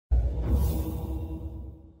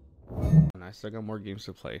I still got more games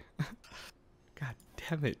to play. God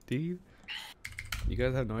damn it, dude. You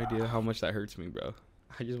guys have no idea how much that hurts me, bro.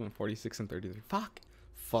 I just went 46 and 33. Fuck,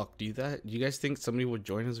 do you guys think somebody would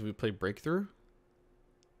join us if we play Breakthrough?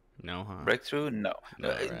 No, huh? Breakthrough? No. No,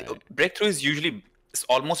 right. Breakthrough is usually, it's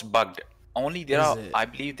almost bugged. Only there Is are, it? I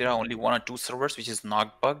believe there are only 1 or 2 servers which is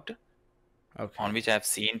not bugged, Okay. on which I've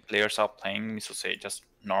seen players are playing, so say just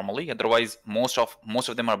normally. Otherwise, most of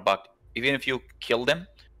them are bugged. Even if you kill them,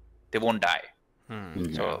 they won't die.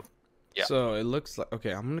 So yeah. So it looks like,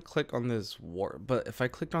 okay, I'm gonna click on this war, but if I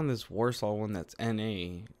clicked on this Warsaw one that's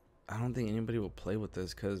NA, I don't think anybody will play with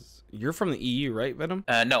this because you're from the EU, right, Venom?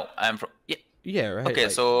 No, I'm from, yeah. Yeah, right. Okay,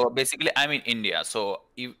 like, so basically I'm in India. So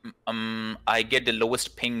if, I get the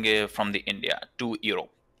lowest ping from the India to Euro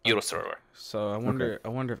server. So I wonder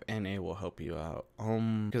if NA will help you out.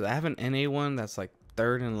 Because I have an NA one that's like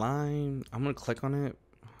third in line. I'm gonna click on it.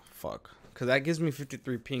 Fuck. Because that gives me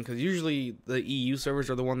 53 ping. Because usually the EU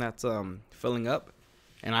servers are the one that's filling up,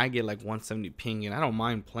 and I get like 170 ping, and I don't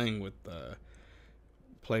mind playing with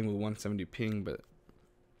 170 ping, but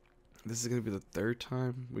this is gonna be the third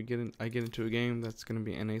time I get into a game that's gonna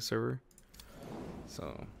be NA server.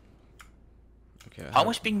 So okay. How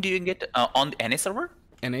much ping do you get on the NA server?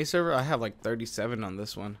 NA server, I have like 37 on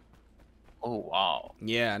this one. Oh wow.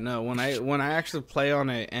 Yeah, no, when I actually play on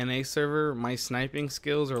a NA server, my sniping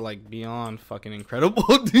skills are like beyond fucking incredible,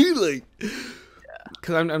 dude. Like,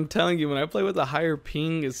 cause I'm telling you, when I play with a higher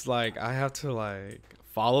ping, it's like I have to like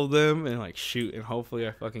follow them and like shoot, and hopefully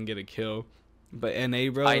I fucking get a kill. But NA,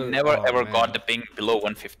 bro, I never ever got the ping below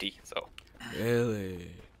 150. So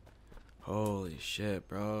really, holy shit,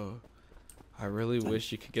 bro. I really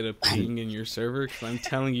wish you could get a ping in your server, because I'm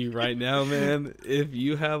telling you right now, man, if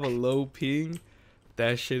you have a low ping,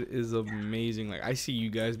 that shit is amazing. Like, I see you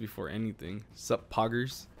guys before anything. Sup,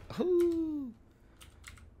 poggers? Ooh.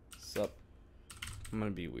 Sup. I'm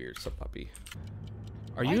gonna be weird. Sup, puppy.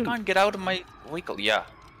 Are you? I can't get out of my vehicle. Yeah.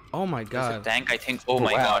 Oh my There's a god. tank, I think. Oh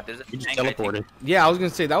my god. There's a You just tank, teleported. Yeah, I was gonna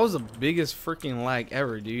say that was the biggest freaking lag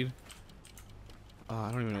ever, dude. Oh,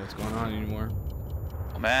 I don't even know what's going on anymore.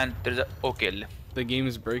 Oh man, there's a, okay. The game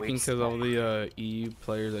is breaking because all the EU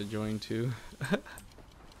players that joined too.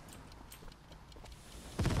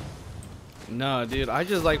 No, dude, I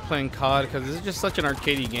just like playing COD because it's just such an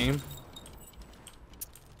arcadey game.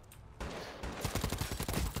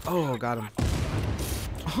 Oh, got him.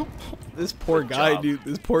 This poor guy, dude.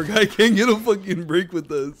 This poor guy can't get a fucking break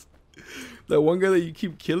with us. That one guy that you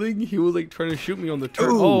keep killing, he was like trying to shoot me on the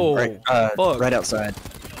turret. Oh, right, fuck. right outside.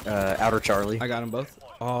 Outer Charlie. I got them both.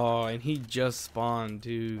 Oh, and he just spawned,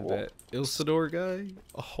 dude. That Ilsador guy.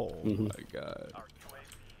 Oh my god.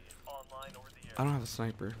 I don't have a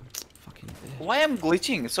sniper. Fucking bitch. Why I'm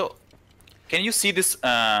glitching? So, can you see this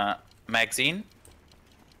magazine?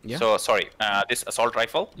 Yeah. So sorry, this assault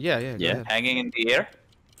rifle Yeah. Go ahead. hanging in the air.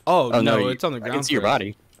 Oh, Oh no, no, it's on the ground. I can see your first.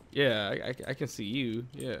 body. Yeah, I can see you.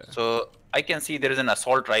 Yeah. So I can see there is an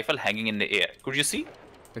assault rifle hanging in the air. Could you see?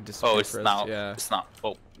 It disappeared Oh, it's for us, now. Yeah. It's not.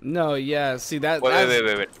 Oh. No, yeah. See that.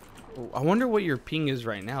 Wait. I wonder what your ping is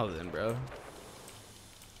right now, then, bro.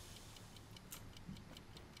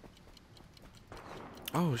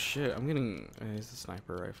 Oh shit! I'm getting. It's a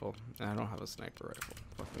sniper rifle. I don't have a sniper rifle.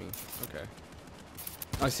 Fuck me. Okay.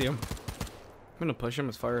 I see him. I'm gonna push him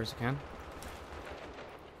as far as I can.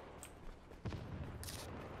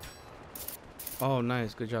 Oh,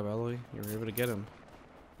 nice. Good job, Alloy. You were able to get him.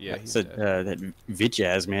 Yeah, he's Said dead. that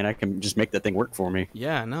Vijaz, man, I can just make that thing work for me.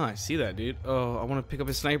 Yeah, no, I see that, dude. Oh, I want to pick up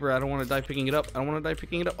his sniper. I don't want to die picking it up. I don't want to die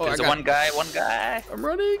picking it up. Oh, There's I got one guy. I'm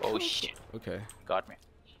running. Oh shit. Okay. Got me.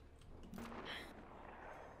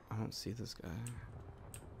 I don't see this guy.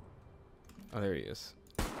 Oh, there he is.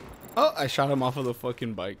 Oh, I shot him off of the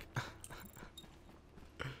fucking bike.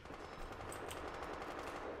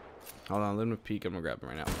 Hold on, let me peek. I'm gonna grab him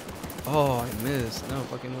right now. Oh, I missed. No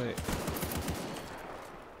fucking way.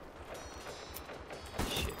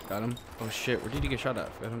 Shit, got him. Oh shit, where did he get shot at?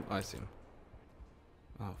 Got him. Oh, I see him.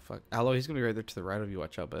 Oh fuck. Alloy, he's gonna be right there to the right of you.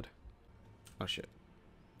 Watch out, bud. Oh shit.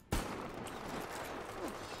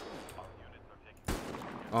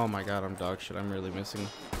 Oh my god, I'm dog shit. I'm really missing.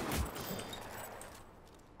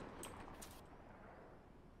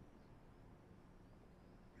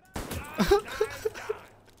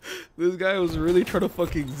 This guy was really trying to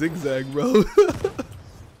fucking zigzag, bro.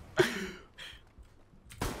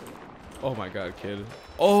 Oh my god, kid.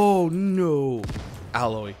 Oh no.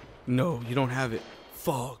 Alloy. No, you don't have it.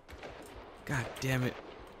 Fuck. God damn it.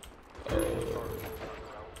 Where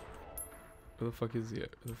the fuck is he at?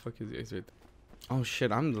 Where the fuck is he? He's right there. Oh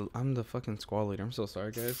shit, I'm the fucking squad leader. I'm so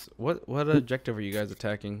sorry, guys. What objective are you guys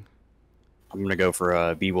attacking? I'm gonna go for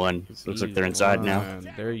B1. Looks like they're inside now.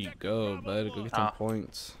 B1. There you go, bud. Go get some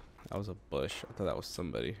points. That was a bush. I thought that was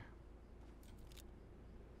somebody.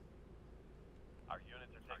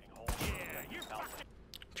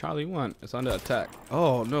 Charlie 1. It's under attack.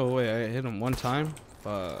 Oh, no way. I hit him one time.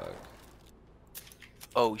 Fuck.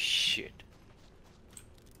 Oh, shit.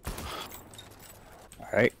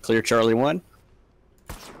 Alright, clear Charlie 1.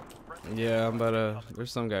 Yeah, I'm about to...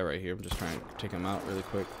 There's some guy right here. I'm just trying to take him out really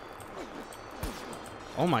quick.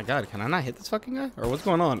 Oh my god, can I not hit this fucking guy? Or what's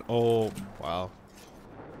going on? Oh, wow.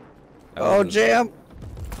 Oh, Jam!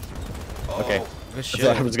 Oh, okay. Good I shit.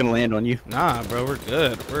 thought I was gonna land on you. Nah, bro, we're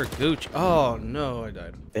good. We're gooch. Oh, no, I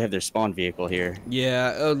died. They have their spawn vehicle here.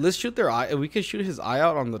 Yeah, let's shoot their eye. If we could shoot his eye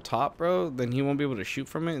out on the top, bro, then he won't be able to shoot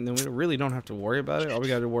from it, and then we really don't have to worry about it. All we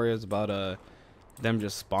gotta worry is about them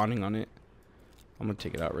just spawning on it. I'm gonna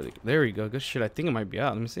take it out really. There we go. Good shit. I think it might be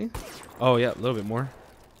out. Let me see. Oh yeah, a little bit more.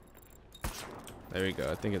 There we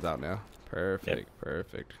go. I think it's out now. Perfect. Yep.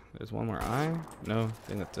 Perfect. There's one more eye. No, I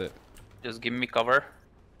think that's it. Just give me cover.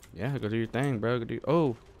 Yeah, go do your thing, bro. Go do.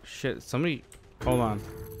 Oh shit! Somebody, hold on.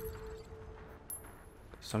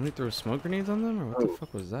 Somebody threw smoke grenades on them, or what the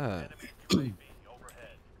fuck was that? I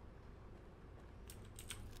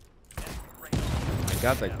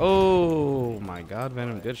got that. Oh my god,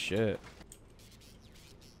 Venom, good shit.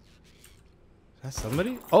 Is that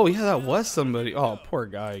somebody? Oh yeah, that was somebody. Oh, poor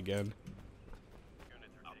guy again.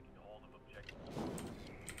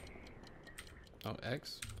 Oh,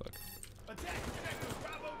 X? Fuck.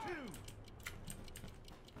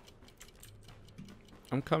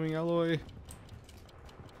 I'm coming, Alloy.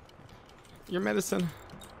 Your medicine.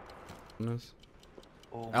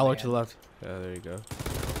 Oh, Alloy man. to the left. Yeah, there you go.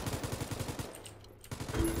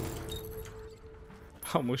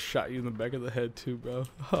 I almost shot you in the back of the head too, bro.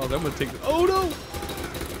 Oh, I'm gonna take. Oh no!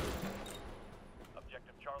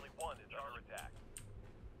 Objective Charlie 1 is under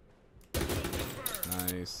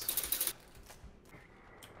attack. Nice.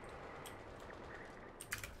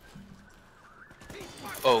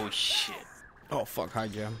 Oh, shit. Oh fuck, high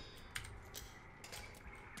jam.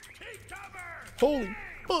 Holy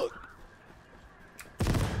fuck!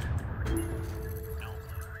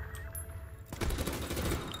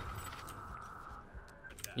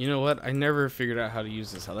 You know what? I never figured out how to use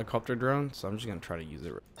this helicopter drone, so I'm just gonna try to use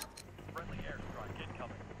it. Friendly airstrike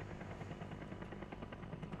incoming.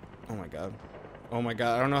 Oh my god. Oh my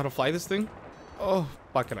god, I don't know how to fly this thing. Oh,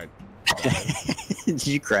 fucking I. Did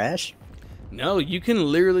you crash? No, you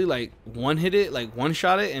can literally like one hit it, like one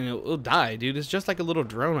shot it, and it'll die, dude. It's just like a little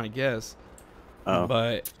drone, I guess. Oh.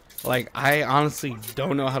 But like, I honestly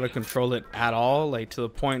don't know how to control it at all. Like to the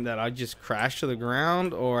point that I just crash to the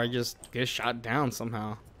ground, or I just get shot down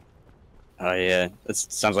somehow. Oh yeah, that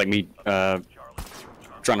sounds like me trying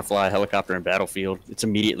to fly a helicopter in Battlefield. It's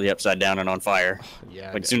immediately upside down and on fire.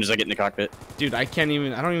 Yeah. Like as soon as I get in the cockpit. Dude, I don't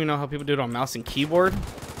even know how people do it on mouse and keyboard.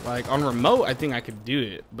 Like on remote, I think I could do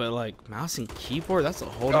it, but like mouse and keyboard, that's a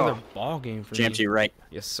whole other ball game for Jam me. to your right.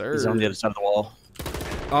 Yes, sir. He's on the other side of the wall.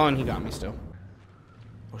 Oh, and he got me still.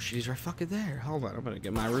 Oh, shit, he's right fucking there. Hold on, I'm gonna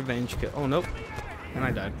get my revenge kill. Oh, nope. And I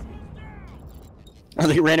died. Oh,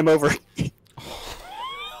 they ran him over.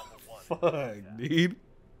 Fuck, dude.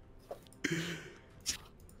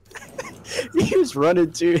 He was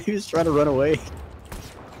running too. He was trying to run away.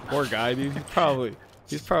 Poor guy, dude.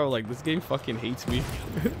 He's probably like, this game fucking hates me.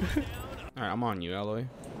 Alright, I'm on you, Alloy.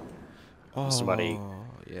 Oh, Somebody.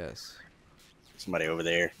 Yes. Somebody over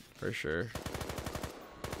there. For sure.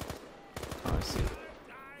 Oh, I see.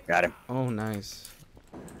 Got him. Oh, nice.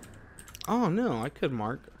 Oh, no, I could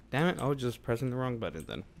mark. Damn it, I was just pressing the wrong button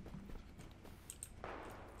then.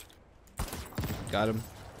 Got him.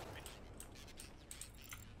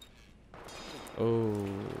 Oh.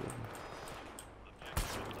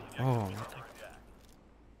 Oh.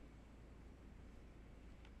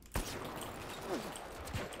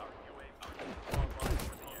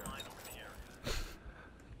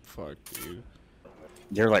 Fuck, dude.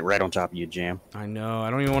 They're like right on top of you, Jam. I know. I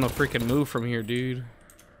don't even want to freaking move from here, dude.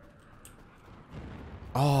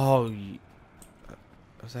 Oh.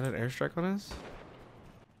 Was that an airstrike on us?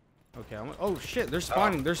 Okay. Oh, shit. They're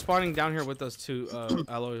spawning. They're spawning down here with us, too.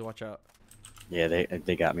 Alloy, watch out. Yeah,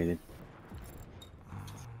 they got me.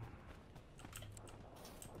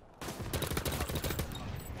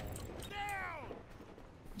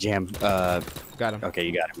 Jam. Got him. Okay,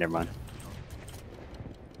 you got him. Never mind.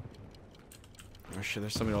 Oh, shit.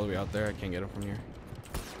 There's somebody all the way out there. I can't get him from here.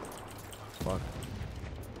 Fuck.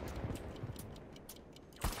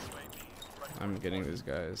 I'm getting these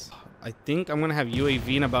guys. I think I'm gonna have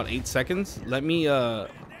UAV in about 8 seconds. Let me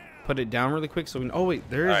put it down really quick so we. Oh wait,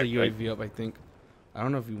 there is a UAV up. I think. I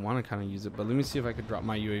don't know if you want to kind of use it, but let me see if I could drop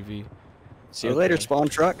my UAV. See you later, Okay. spawn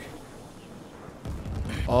truck.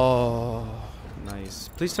 Oh, nice.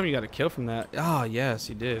 Please tell me you got a kill from that. Ah, yes,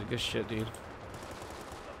 you did. Good shit, dude.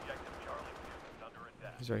 Objective Charlie 2 is under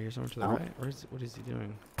attack. He's right here somewhere to the Oh. right. What is he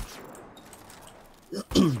doing?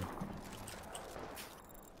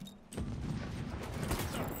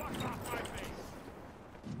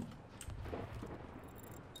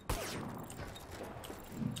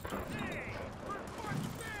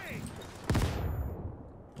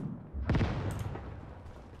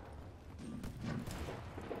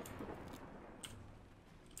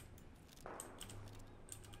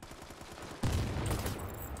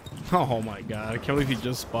 Oh my god, I can't believe he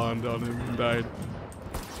just spawned on him and died.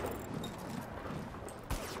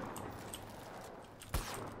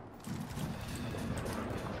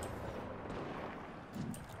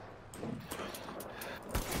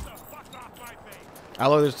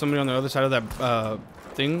 Aloy, there's somebody on the other side of that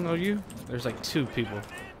thing of you. There's like 2 people.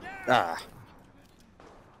 Ah.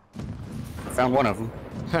 Found one of them.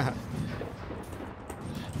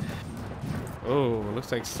 Oh,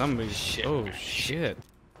 looks like somebody. Shit. Oh shit.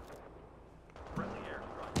 Friendly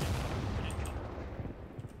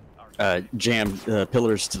airstrike. Jam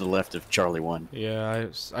pillars to the left of Charlie 1. Yeah,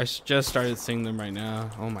 I just started seeing them right now.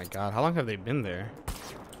 Oh my god, how long have they been there?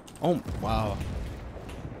 Oh wow.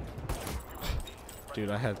 Dude,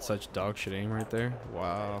 I had such dog shit aim right there.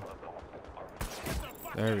 Wow.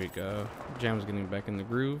 There we go. Jam's getting back in the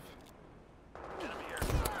groove.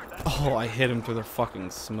 Oh, I hit him through the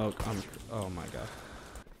fucking smoke. Oh my god.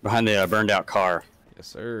 Behind the burned out car. Yes,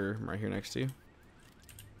 sir. I'm right here next to you.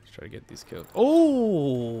 Let's try to get these kills.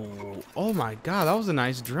 Oh! Oh my god, that was a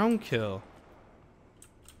nice drone kill.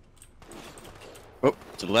 Oh,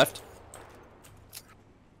 to the left.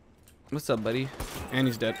 What's up, buddy? And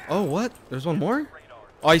he's dead. Oh, what? There's one more?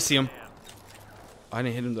 Oh, I see him. I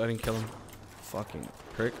didn't hit him. I didn't kill him. Fucking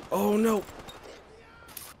prick. Oh, no.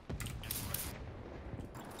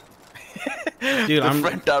 Dude, The I'm...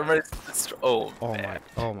 front armor is oh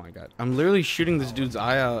my god. I'm literally shooting this dude's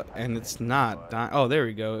eye out, and it's not dying. Oh, there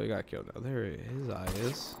we go. It got killed. Oh, there his eye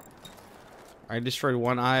is. I destroyed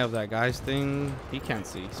one eye of that guy's thing. He can't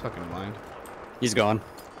see. He's fucking blind. He's gone.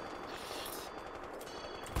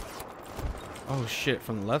 Oh, shit.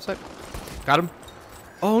 From the left side? Got him.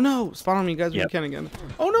 Oh, no. Spawn on me, guys. Yep. We can again.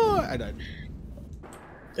 Oh, no. I died.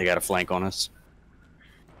 They got a flank on us.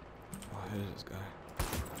 Oh, who's this guy?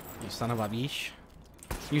 You son of a bitch.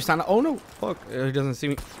 You son of... Oh, no. Fuck. He doesn't see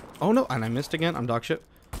me. Oh, no. And I missed again. I'm dog shit.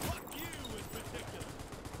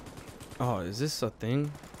 Oh, is this a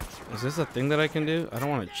thing? Is this a thing that I can do? I don't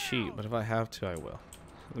want to cheat, but if I have to, I will.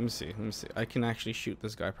 Let me see. Let me see. I can actually shoot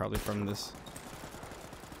this guy probably from this.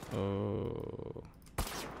 Oh.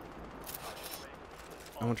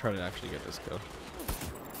 I'm going to try to actually get this kill.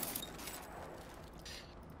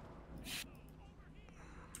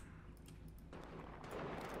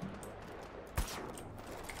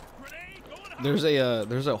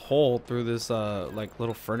 There's a hole through this like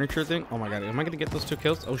little furniture thing. Oh my god, am I gonna get those 2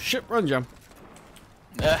 kills? Oh shit, run, Jam.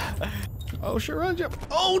 Oh shit, run, Jam.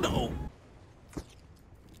 Oh no.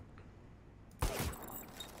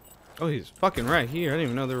 Oh, he's fucking right here. I didn't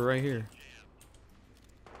even know they were right here.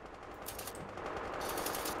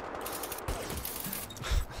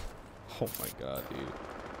 Oh my god, dude.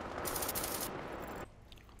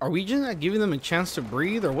 Are we just not giving them a chance to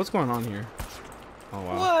breathe, or what's going on here? Oh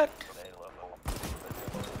wow. what?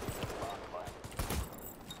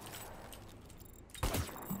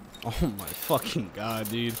 Oh my fucking god,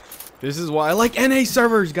 dude. This is why I like NA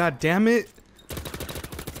servers, god damn it.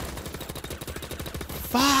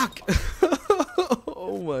 Fuck!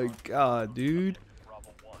 Oh my god, dude.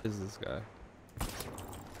 What is this guy?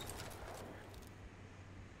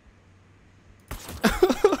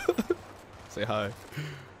 Say hi.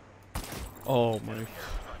 Oh my.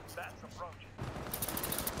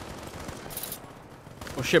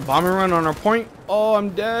 Oh shit, bombing run on our point. Oh, I'm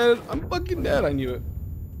dead. I'm fucking dead. I knew it.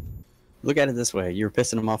 Look at it this way. You were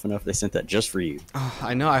pissing them off enough they sent that just for you. Oh,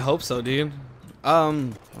 I know. I hope so, dude.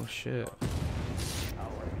 Oh shit.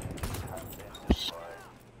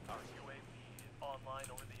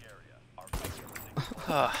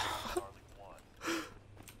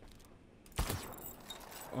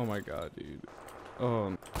 Oh my god, dude.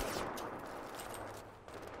 Oh.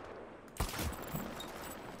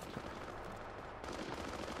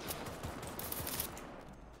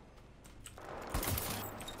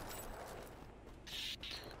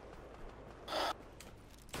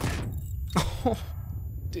 Oh,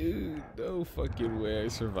 dude, no fucking way I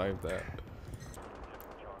survived that.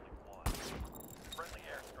 Friendly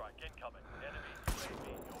airstrike incoming. Enemy UAV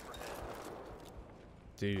overhead.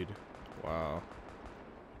 Dude. Wow.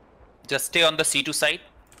 Just stay on the C2 side.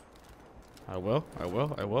 I will.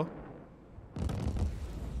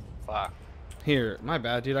 Fuck. Here, my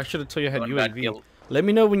bad, dude. I should have told you I had One bad UAV. kill. Let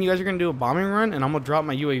me know when you guys are gonna do a bombing run, and I'm gonna drop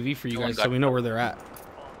my UAV for you One guys so got we know where they're at.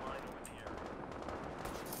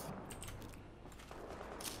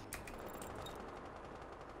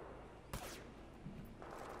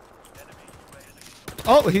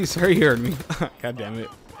 Oh, he's right here me. God damn it.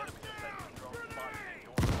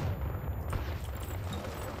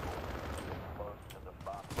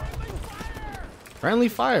 Friendly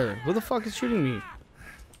fire. Who the fuck is shooting me?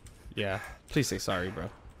 Yeah. Please say sorry, bro. I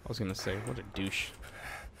was gonna say, what a douche.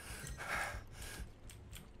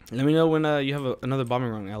 Let me know when you have another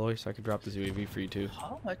bombing run, Alloy, so I can drop this UAV for you too.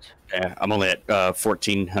 How much? Yeah, I'm only at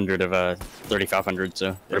 1,400 of 3,500,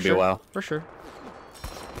 so it'll be a while. For sure.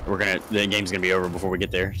 The game's gonna be over before we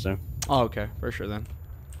get there, so. Oh, okay. For sure then.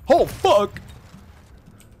 Oh, fuck!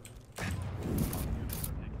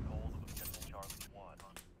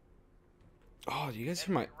 Oh, do you guys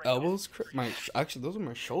hear my elbows? Actually, those are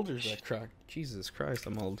my shoulders that cracked. Jesus Christ,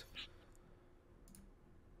 I'm old.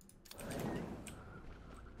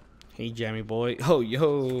 Hey, Jammy boy. Oh,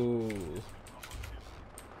 yo.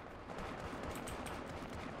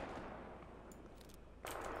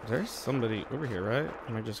 There's somebody over here, right?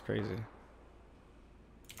 Am I just crazy?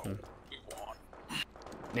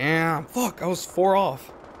 Damn, fuck, I was 4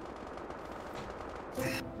 off.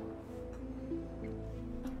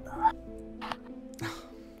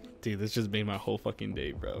 Dude, this just made my whole fucking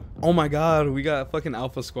day, bro. Oh my god, we got fucking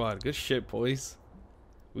Alpha Squad. Good shit, boys.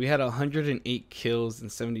 We had 108 kills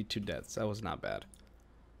and 72 deaths. That was not bad.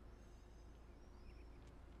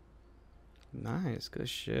 Nice, good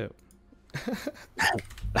shit.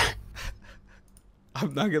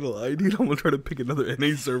 I'm not gonna lie, dude. I'm gonna try to pick another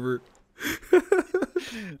NA server.